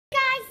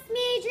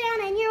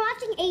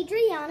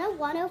Adriana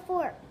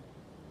 104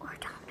 or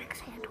Dominic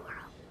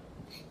Santoro.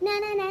 Na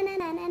na na na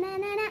na na na na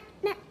na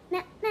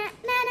na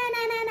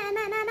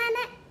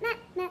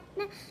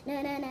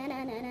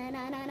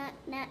na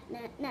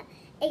na na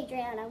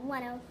Adriana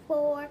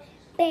 104.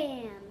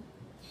 Bam.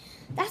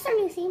 That's our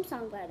new theme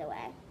song, by the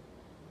way.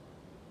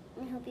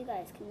 I hope you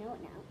guys can know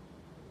it now.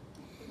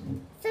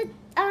 So, do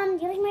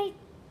you like my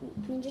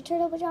Ninja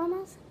Turtle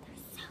pajamas? They're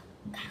so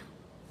cool.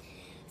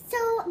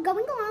 So,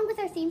 going along with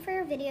our theme for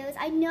our videos,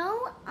 I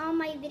know on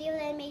my video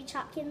that I made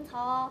Shopkins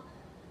Haul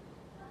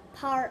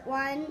Part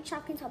 1,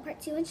 Shopkins Haul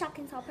Part 2, and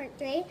Shopkins Haul Part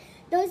 3,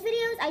 those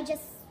videos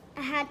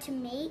I had to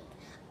make.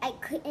 I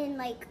couldn't,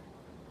 like,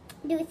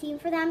 do a theme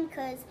for them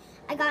because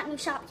I got new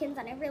Shopkins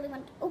and I really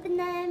wanted to open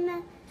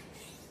them.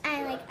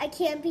 And, like, I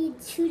can't be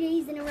 2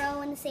 days in a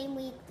row in the same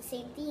week, the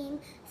same theme.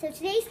 So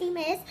today's theme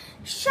is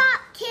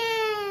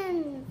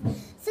Shopkins!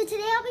 So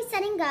today I'll be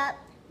setting up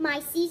my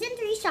Season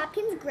 3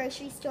 Shopkins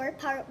Grocery Store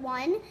Part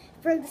 1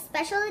 for the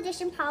special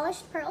edition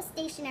polished pearl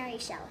stationery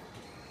shelf.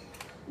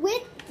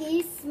 With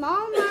the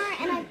small mar,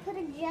 and I put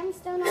a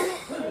gemstone on it,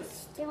 but it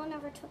still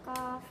never took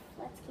off.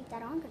 Let's keep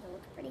that on because it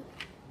looks pretty.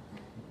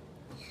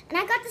 And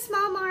I got the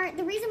small mar.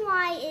 The reason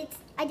why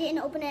I didn't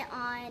open it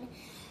on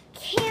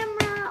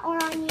camera or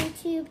on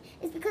YouTube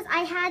is because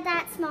I had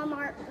that small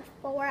mar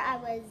before I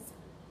was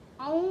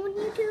on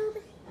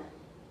YouTube.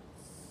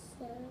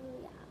 So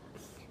yeah.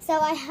 So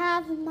I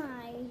have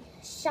my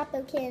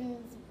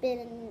Shopkins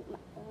bin.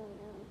 Oh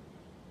no.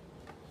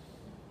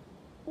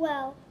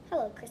 Well,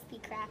 hello, crispy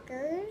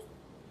crackers.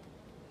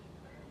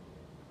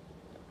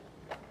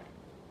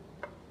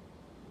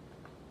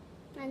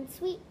 And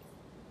sweet.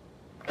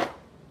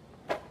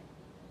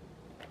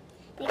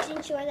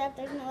 Making sure that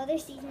there's no other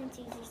season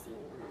 2 or season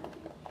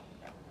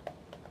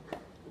 1.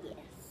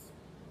 Yes.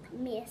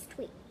 Miss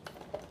Tweet.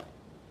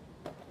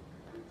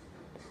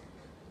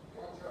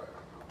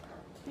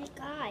 My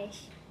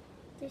gosh.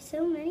 There's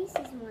so many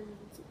season 1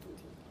 and season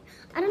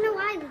 2. I don't know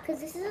why, because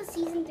this is a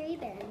season 3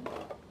 bin.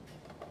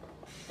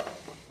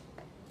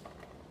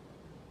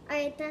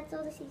 Alright, that's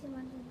all the season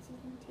 1s and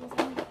season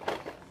 2s.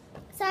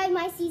 So I have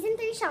my season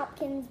 3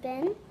 Shopkins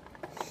bin.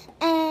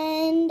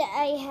 And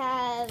I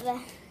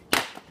have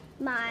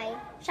my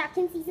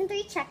Shopkins Season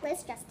 3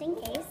 checklist just in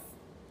case.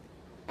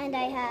 And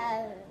I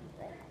have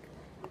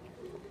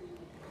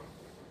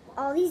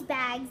all these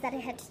bags that I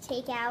had to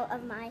take out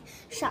of my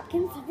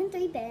Shopkins Season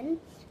 3 bin.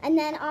 And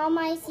then all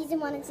my Season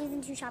 1 and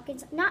Season 2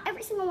 Shopkins, not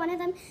every single one of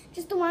them,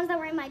 just the ones that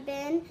were in my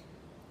bin,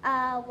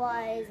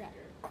 was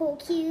Cool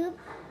Cube,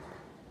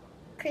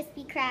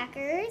 Crispy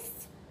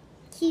Crackers,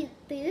 Cute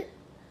Boot,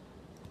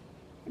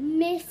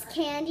 Miss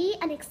Candy,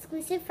 an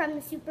exclusive from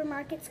the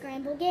Supermarket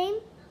Scramble game,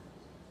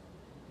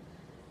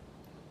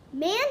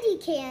 Mandy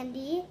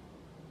Candy,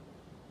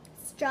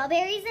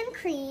 Strawberries and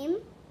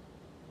Cream,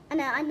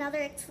 and another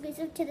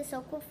exclusive to the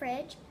So Cool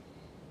Fridge,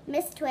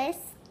 Miss Twist,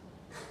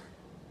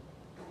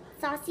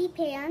 Saucy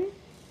Pan,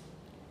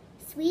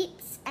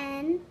 Sweeps,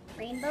 and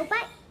Rainbow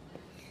Bite.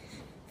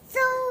 So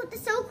the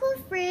So Cool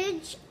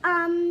Fridge,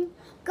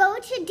 go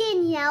to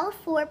Danielle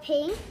for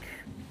pink.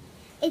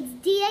 It's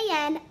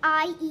DANIELLE,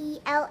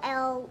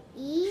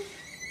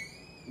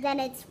 then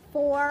it's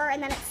 4,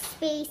 and then it's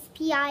space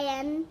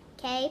PINK,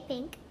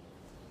 pink.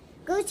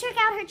 Go check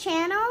out her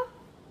channel,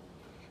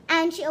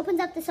 and she opens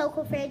up the So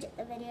Cool Fridge.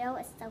 The video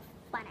is so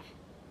funny.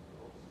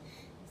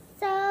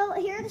 So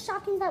here are the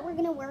Shopkins that we're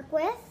gonna work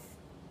with.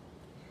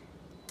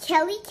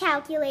 Kelly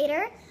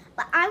Calculator,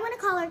 but I want to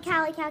call her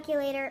Callie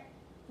Calculator.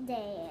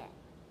 Say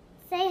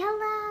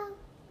hello.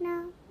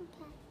 No,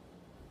 okay.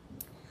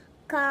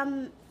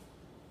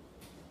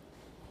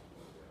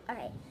 All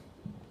right.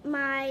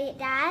 My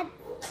dad.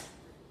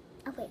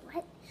 Oh wait,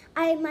 what?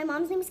 My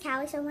mom's name is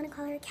Callie, so I want to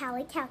call her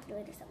Callie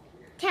Calculator. So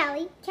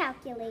Callie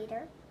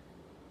Calculator.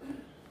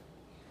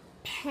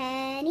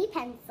 Penny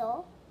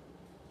Pencil.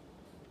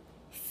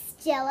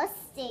 Stella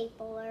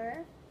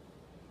Stapler.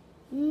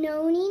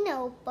 Noni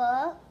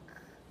Notebook.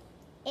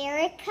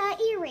 Erica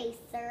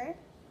Eraser.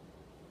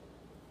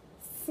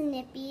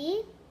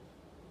 Snippy.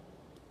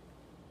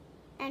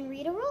 And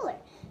Rita Ruler.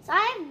 So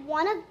I have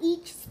one of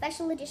each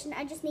special edition.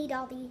 I just need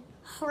all the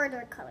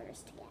harder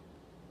colors to get.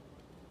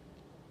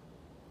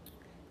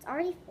 It's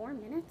already 4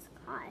 minutes.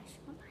 Gosh,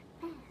 what my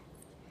fast.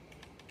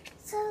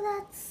 So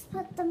let's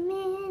put them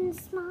in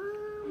small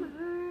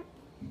mark.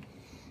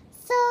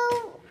 So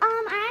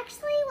I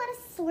actually want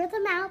to sort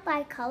them out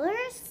by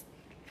colors.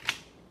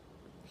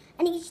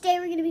 And each day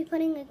we're going to be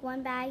putting like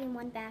one bag in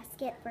one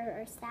basket for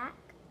our stack.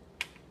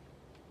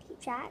 Keep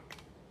track.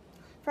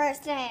 For our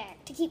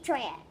stack to keep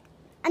track.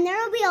 And there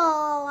will be a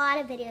lot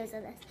of videos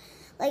of this.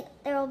 Like,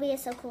 there will be a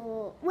So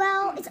Cool...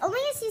 Well, it's only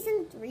a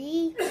Season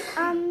 3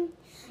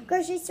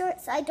 grocery store,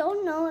 so I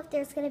don't know if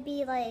there's going to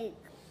be, like,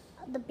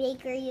 the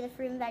bakery, the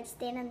fruit and veg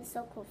stand, and the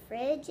So Cool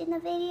Fridge in the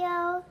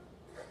video.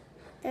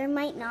 There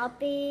might not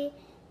be,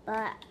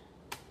 but,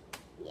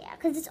 yeah,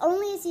 because it's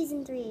only a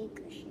Season 3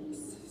 grocery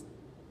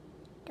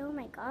store. Oh,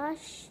 my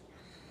gosh.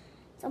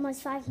 It's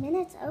almost 5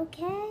 minutes.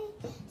 Okay.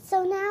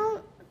 So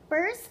now...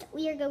 first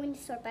we are going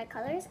to sort by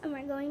colors, and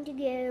we're going to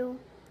go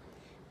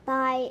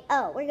by,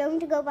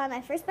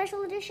 my first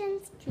special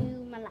editions to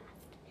my last.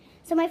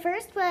 So my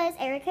first was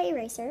Erica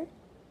Eraser.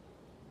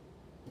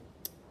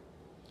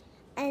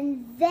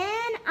 And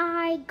then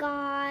I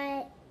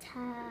got,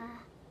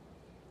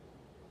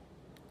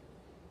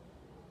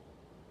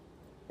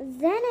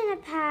 then in a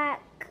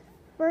pack,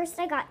 next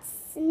I got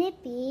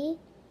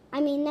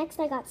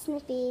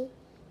Snippy,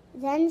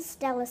 then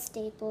Stella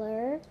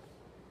Stapler.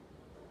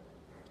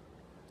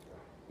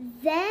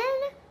 Then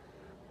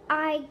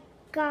I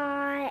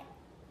got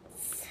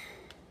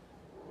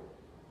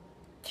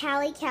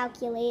Callie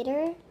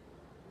Calculator.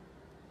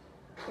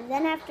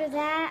 Then after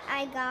that,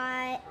 I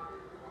got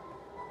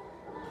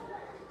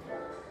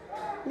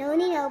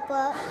Noni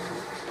Notebook.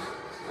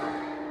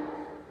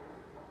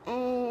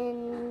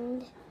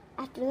 And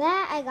after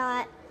that, I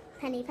got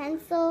Penny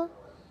Pencil.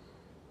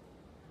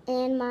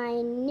 And my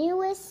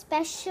newest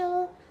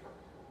special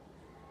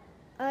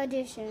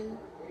edition.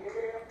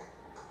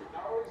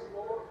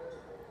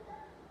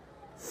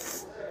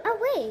 Oh,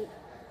 wait.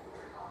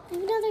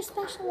 Another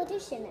special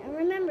edition. And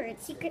remember,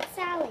 it's Secret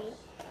Sally.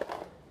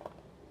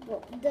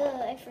 Well,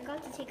 I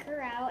forgot to take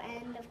her out.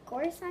 And, of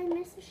course, I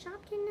miss a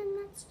Shopkins, and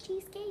that's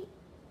Cheesecake.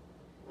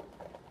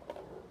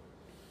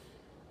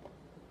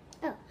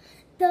 Oh,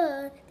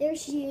 their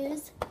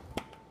shoes.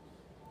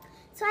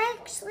 So I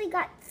actually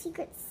got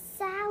Secret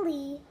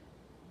Sally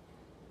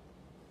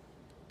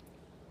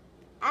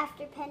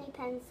after Penny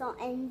Pencil,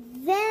 and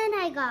then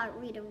I got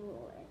Rita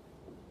Ruler.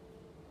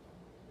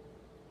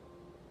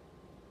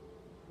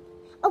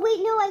 Oh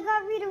wait, no, I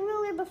got Rita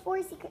Ruler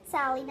before Secret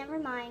Sally, never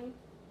mind.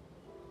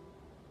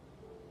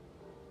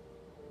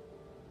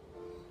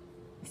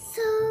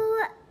 So,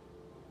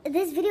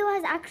 this video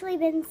has actually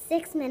been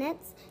 6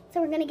 minutes,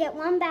 so we're gonna get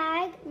one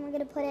bag, and we're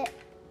gonna put it.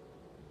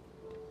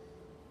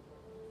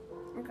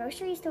 Our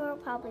grocery store will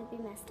probably be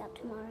messed up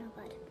tomorrow,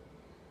 but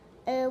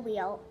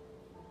we'll.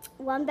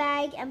 One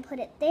bag and put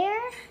it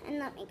there, and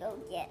let me go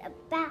get a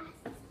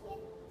basket.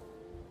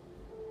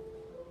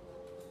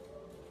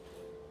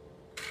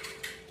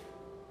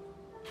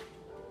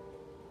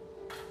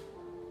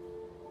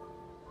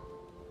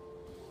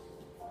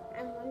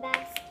 And one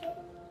basket.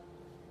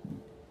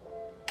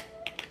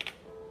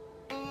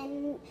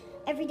 And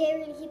every day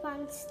we're gonna keep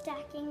on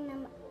stacking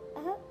them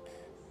up.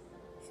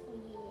 So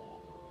yeah.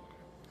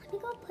 Let me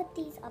go put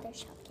these other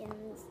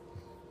Shopkins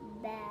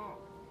back.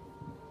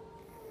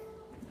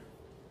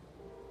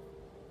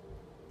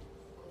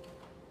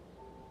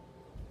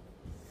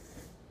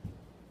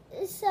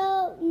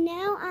 So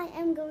now I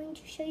am going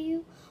to show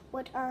you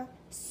what our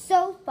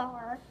so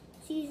far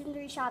season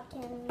 3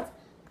 Shopkins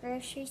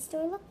grocery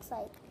store looks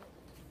like.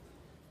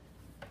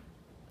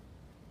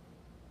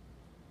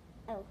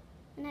 Oh,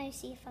 now you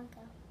see a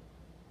Funko.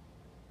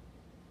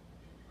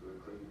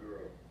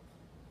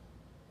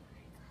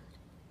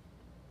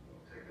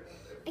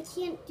 I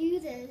can't do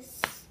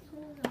this.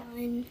 Hold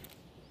on.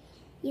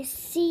 You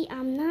see,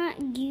 I'm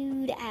not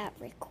good at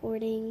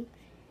recording.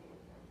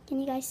 Can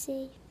you guys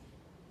see?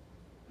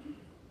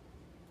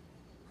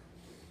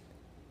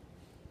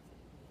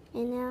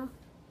 And now,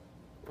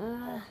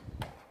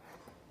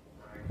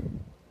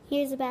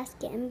 here's a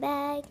basket and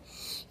bag.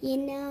 You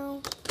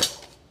know,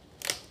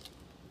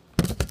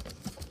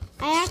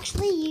 I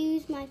actually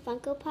use my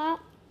Funko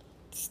Pop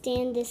to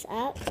stand this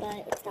up,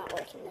 but it's not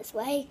working this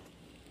way.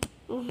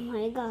 Oh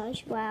my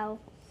gosh, wow.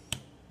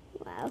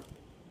 Wow.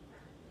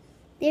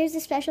 There's the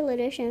special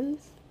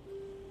editions.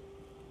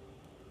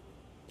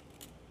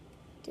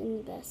 It's in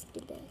the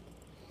basket bag.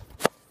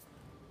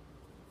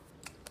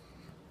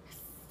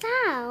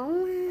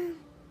 So,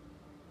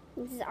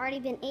 this has already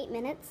been 8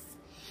 minutes.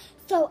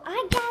 So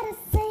I gotta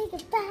say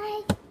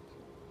goodbye.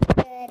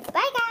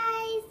 Goodbye,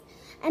 guys.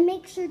 And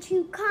make sure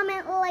to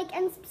comment, like,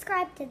 and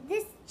subscribe to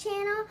this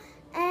channel.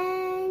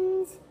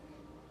 And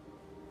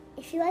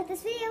if you like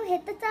this video,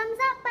 hit the thumbs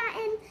up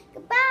button.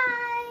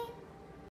 Goodbye.